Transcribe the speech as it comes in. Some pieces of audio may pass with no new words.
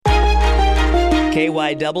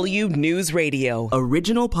KYW News Radio.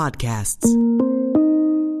 Original podcasts.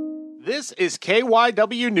 This is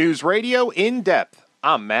KYW News Radio In Depth.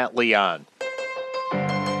 I'm Matt Leon.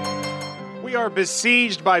 We are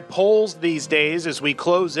besieged by polls these days as we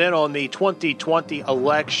close in on the 2020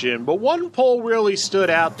 election, but one poll really stood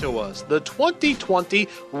out to us. The 2020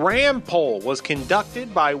 RAM poll was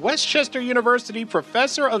conducted by Westchester University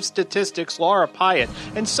professor of statistics Laura Pyatt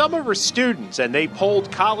and some of her students, and they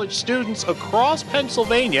polled college students across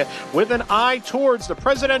Pennsylvania with an eye towards the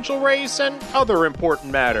presidential race and other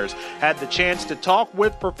important matters. Had the chance to talk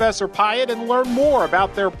with Professor Pyatt and learn more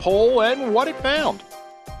about their poll and what it found.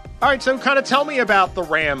 All right, so kind of tell me about the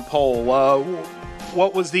RAM poll.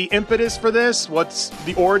 What was the impetus for this? What's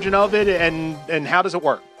the origin of it, and how does it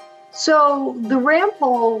work? So the RAM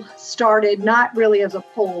poll started not really as a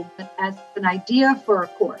poll, but as an idea for a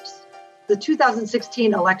course. The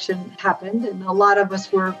 2016 election happened, and a lot of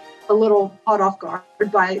us were a little caught off guard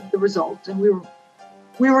by the results, and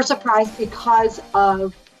we were surprised because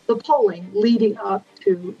of the polling leading up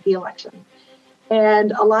to the election.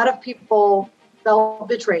 And a lot of people felt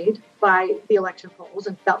betrayed by the election polls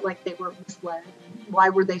and felt like they were misled. Why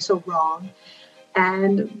were they so wrong?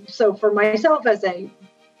 And so for myself as a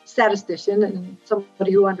statistician and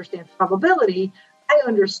somebody who understands probability, I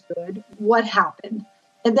understood what happened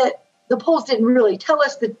and that the polls didn't really tell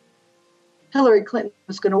us that Hillary Clinton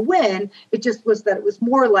was going to win. It just was that it was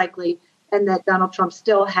more likely and that Donald Trump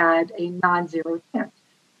still had a non-zero chance.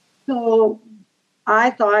 So I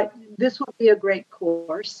thought this would be a great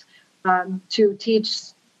course to teach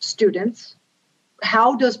students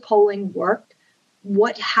how does polling work,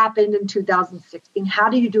 what happened in 2016, how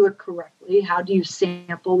do you do it correctly, how do you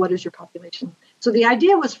sample, what is your population. So the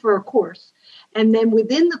idea was for a course, and then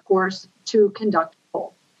within the course to conduct a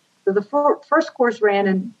poll. So the first course ran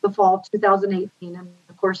in the fall of 2018, and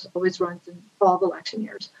the course always runs in fall of election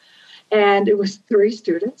years. And it was 3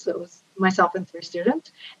 students, so it was myself and 3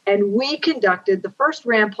 students. And we conducted the first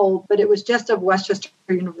RAM poll, but it was just of Westchester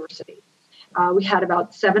University. We had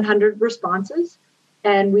about 700 responses,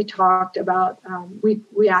 and we talked about,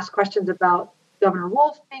 we asked questions about Governor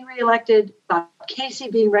Wolf being reelected, about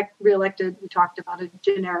Casey being reelected. We talked about a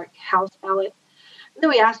generic House ballot. And then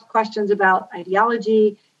we asked questions about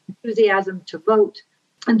ideology, enthusiasm to vote,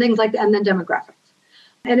 and things like that, and then demographics.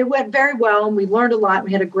 And it went very well, and we learned a lot.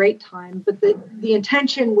 We had a great time, but the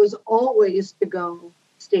intention was always to go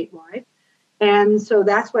statewide. And so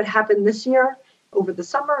that's what happened this year. Over the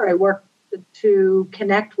summer, I worked to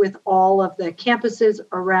connect with all of the campuses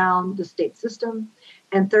around the state system,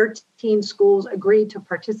 and 13 schools agreed to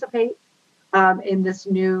participate in this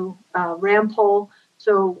new RAM poll.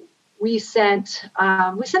 So we sent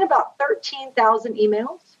about 13,000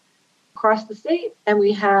 emails across the state, and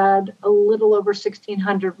we had a little over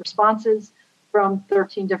 1,600 responses from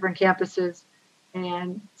 13 different campuses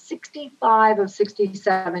and 65 of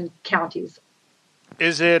 67 counties.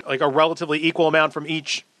 Is it like a relatively equal amount from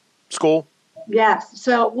each school? Yes.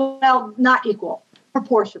 So, well, not equal,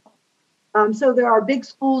 proportional. So there are big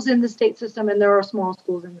schools in the state system and there are small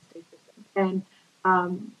schools in the state system.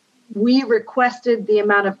 And we requested the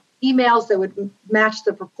amount of emails that would match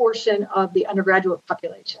the proportion of the undergraduate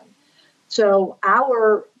population. So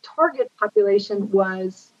our target population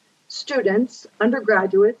was students,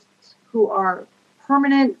 undergraduates, who are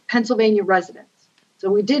permanent Pennsylvania residents. So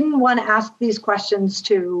we didn't want to ask these questions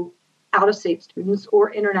to out-of-state students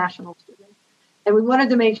or international students. And we wanted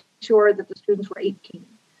to make sure that the students were 18.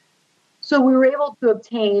 So we were able to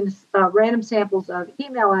obtain random samples of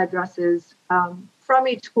email addresses from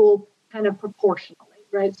each school kind of proportionally,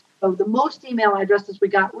 right? So the most email addresses we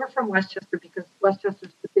got were from Westchester because Westchester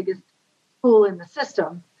is the biggest school in the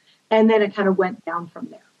system. And then it kind of went down from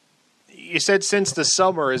there. You said since the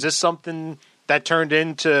summer, is this something that turned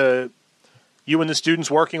into you and the students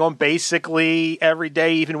working on basically every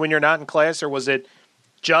day, even when you're not in class, or was it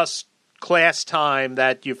just class time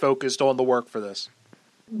that you focused on the work for this?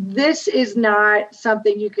 This is not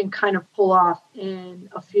something you can kind of pull off in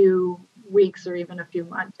a few weeks or even a few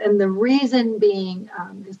months. And the reason being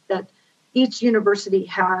is that each university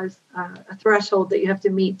has a threshold that you have to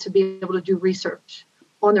meet to be able to do research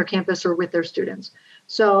on their campus or with their students.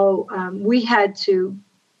 So we had to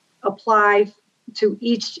apply to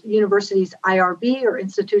each university's IRB or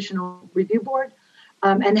Institutional Review Board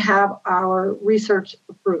and have our research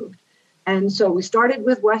approved. And so we started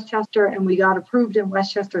with Westchester and we got approved in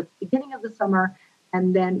Westchester at the beginning of the summer.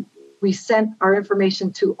 And then we sent our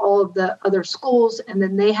information to all of the other schools and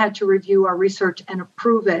then they had to review our research and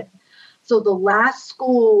approve it. So the last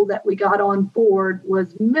school that we got on board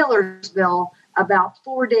was Millersville about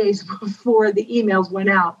 4 days before the emails went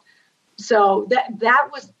out. So that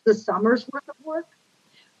was the summer's worth of work.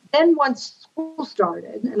 Then once school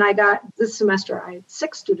started, and this semester, I had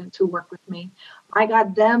 6 students who worked with me. I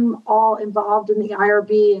got them all involved in the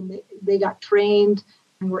IRB, and they got trained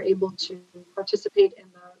and were able to participate in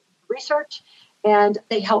the research. And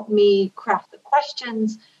they helped me craft the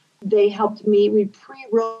questions. They helped me. We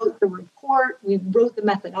pre-wrote the report. We wrote the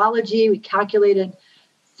methodology. We calculated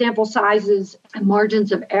sample sizes and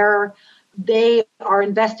margins of error. They are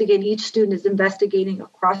investigating, each student is investigating a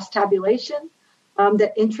cross tabulation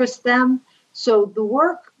that interests them. So the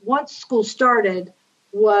work, once school started,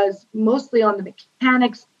 was mostly on the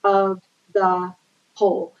mechanics of the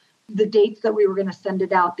poll, the dates that we were going to send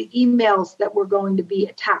it out, the emails that were going to be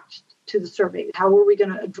attached to the survey, how were we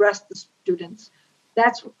going to address the students.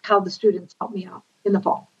 That's how the students helped me out in the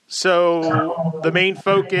fall. So the main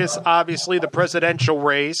focus, obviously, the presidential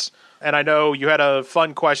race. And I know you had a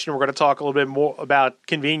fun question. We're going to talk a little bit more about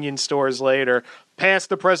convenience stores later. Past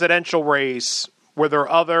the presidential race, were there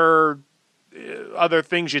other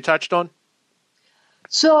things you touched on?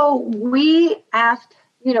 So we asked,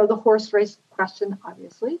 the horse race question,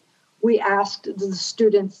 obviously. We asked the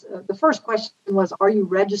students, the first question was, are you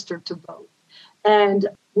registered to vote? And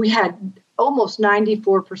we had almost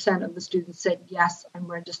 94% of the students said, yes, I'm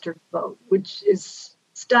registered to vote, which is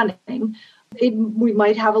stunning. We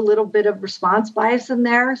might have a little bit of response bias in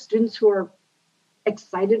there. Students who are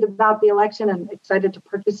excited about the election and excited to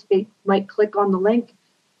participate might click on the link.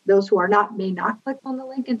 Those who are not may not click on the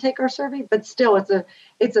link and take our survey, but still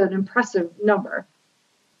it's an impressive number.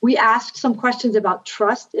 We asked some questions about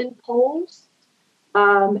trust in polls,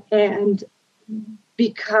 and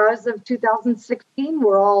because of 2016,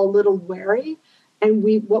 we're all a little wary. And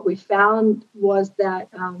what we found was that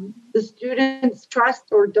the students trust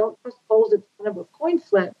or don't trust polls. It's kind of a coin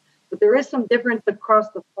flip, but there is some difference across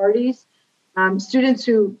the parties. Students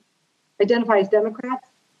who identify as Democrats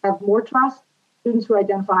have more trust. Students who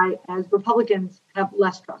identify as Republicans have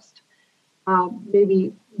less trust,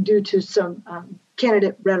 maybe due to some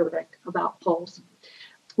candidate rhetoric about polls.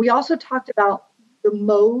 We also talked about the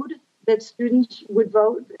mode that students would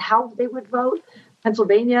vote, how they would vote.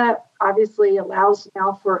 Pennsylvania obviously allows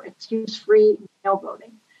now for excuse-free mail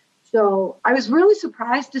voting. So I was really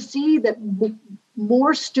surprised to see that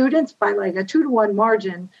more students, by like a 2-to-1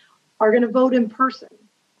 margin, are going to vote in person.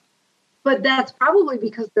 But that's probably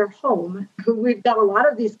because they're home. We've got a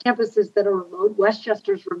lot of these campuses that are remote.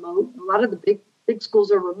 Westchester's remote. A lot of the big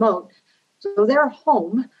schools are remote. So they're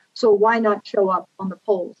home. So why not show up on the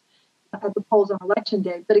polls, at the polls on election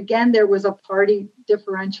day? But again, there was a party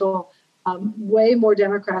differential. Way more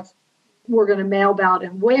Democrats were going to mail ballot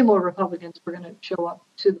and way more Republicans were going to show up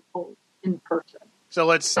to the polls in person. So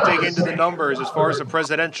let's dig into the numbers. As far as the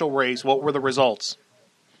presidential race, what were the results?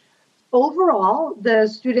 Overall, the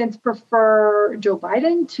students prefer Joe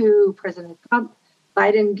Biden to President Trump.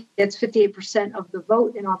 Biden gets 58% of the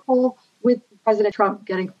vote in our poll, with President Trump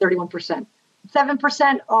getting 31%.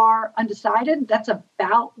 7% are undecided. That's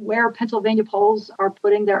about where Pennsylvania polls are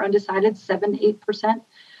putting their undecided, 7-8%.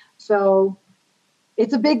 So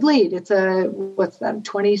it's a big lead. It's a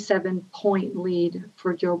 27-point lead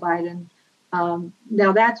for Joe Biden.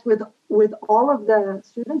 Now that's with all of the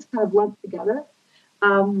students kind of lumped together.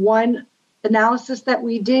 One analysis that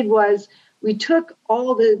we did was we took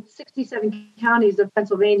all the 67 counties of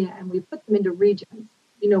Pennsylvania and we put them into regions.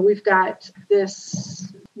 We've got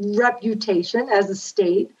this reputation as a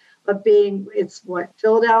state of being,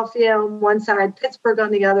 Philadelphia on one side, Pittsburgh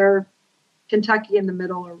on the other, Kentucky in the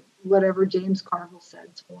middle, or whatever James Carville said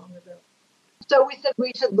so long ago. So we said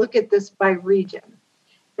we should look at this by region.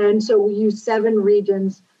 And so we used 7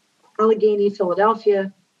 regions: Allegheny,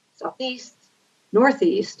 Philadelphia, Southeast,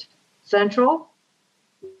 Northeast, Central,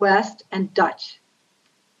 West, and Dutch.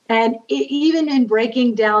 And even in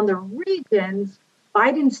breaking down the regions,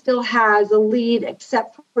 Biden still has a lead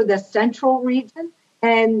except for the Central region,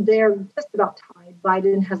 and they're just about tied.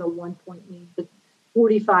 Biden has a 1-point lead, but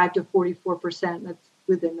 45 to 44%. That's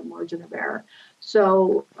within the margin of error.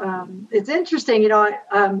 So it's interesting.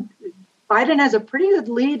 Biden has a pretty good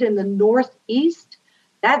lead in the Northeast.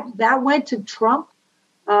 That went to Trump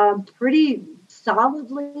pretty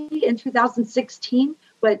solidly in 2016.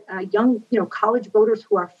 But young, college voters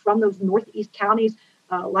who are from those Northeast counties,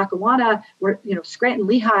 Lackawanna, Scranton,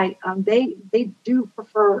 Lehigh, they do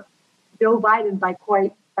prefer Joe Biden by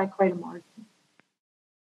quite a margin.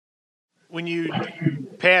 When you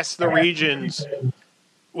pass the regions,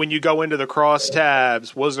 when you go into the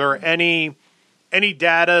crosstabs, was there any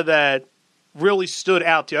data that really stood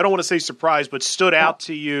out to you? I don't want to say surprised, but stood out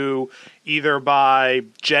to you either by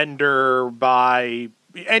gender, by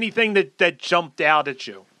anything that jumped out at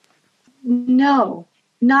you? No,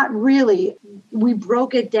 not really. We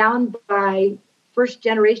broke it down by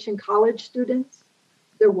first-generation college students.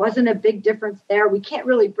 There wasn't a big difference there. We can't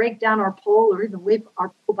really break down our poll or even weight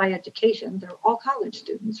our poll by education. They're all college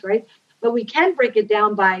students, right? But we can break it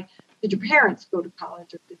down by, did your parents go to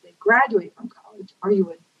college or did they graduate from college? Are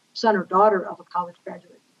you a son or daughter of a college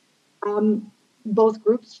graduate? Both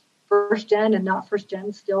groups, first gen and not first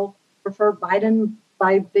gen, still prefer Biden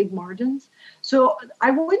by big margins. So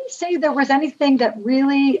I wouldn't say there was anything that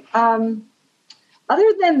really,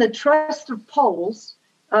 other than the trust of polls,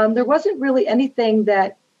 there wasn't really anything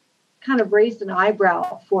that kind of raised an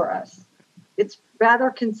eyebrow for us. It's rather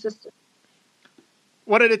consistent.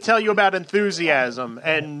 What did it tell you about enthusiasm,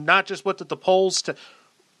 and not just what did the polls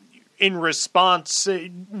in response?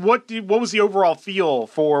 What was the overall feel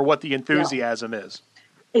for what the enthusiasm is?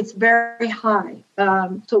 It's very high.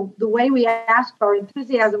 So the way we asked our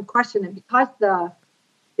enthusiasm question, and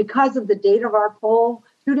because of the date of our poll,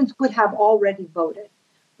 students could have already voted,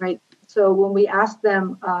 right? So when we asked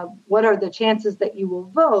them, what are the chances that you will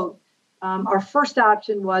vote? Our first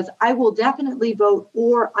option was, I will definitely vote,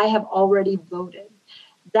 or I have already voted.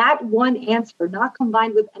 That one answer, not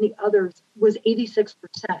combined with any others, was 86%.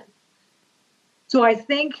 So I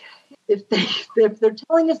think if they're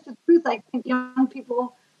telling us the truth, I think young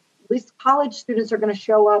people, at least college students, are going to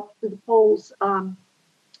show up to the polls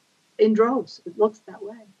in droves. It looks that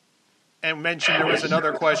way. And mentioned there was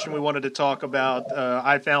another question we wanted to talk about.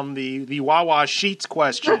 I found the Wawa sheets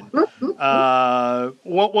question. It's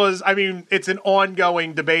an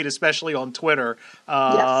ongoing debate, especially on Twitter.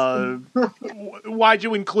 Yes. Why'd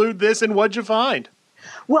you include this, and what'd you find?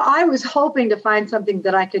 Well, I was hoping to find something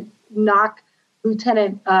that I could knock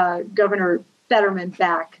Lieutenant Governor Fetterman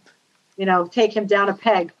back, take him down a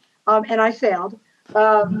peg. And I failed.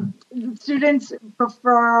 Students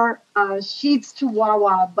prefer sheets to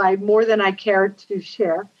Wawa by more than I care to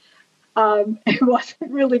share. It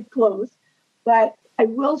wasn't really close. But I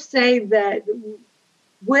will say that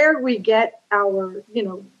where we get our,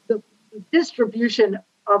 the distribution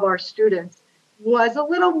of our students was a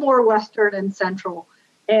little more Western and Central.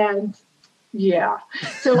 And yeah,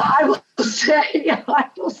 so I will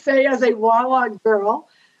say as a Wawa girl,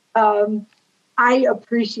 I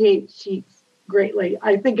appreciate sheets greatly.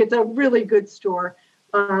 I think it's a really good store.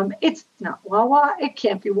 It's not Wawa. It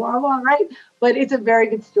can't be Wawa, right? But it's a very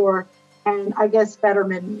good store. And I guess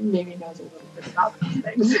Fetterman maybe knows a little bit about these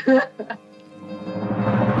things.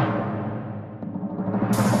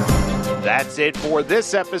 That's it for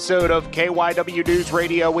this episode of KYW News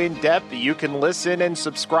Radio In Depth. You can listen and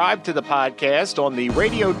subscribe to the podcast on the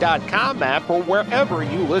radio.com app or wherever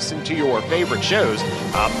you listen to your favorite shows.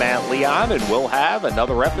 I'm Matt Leon, and we'll have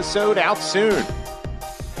another episode out soon.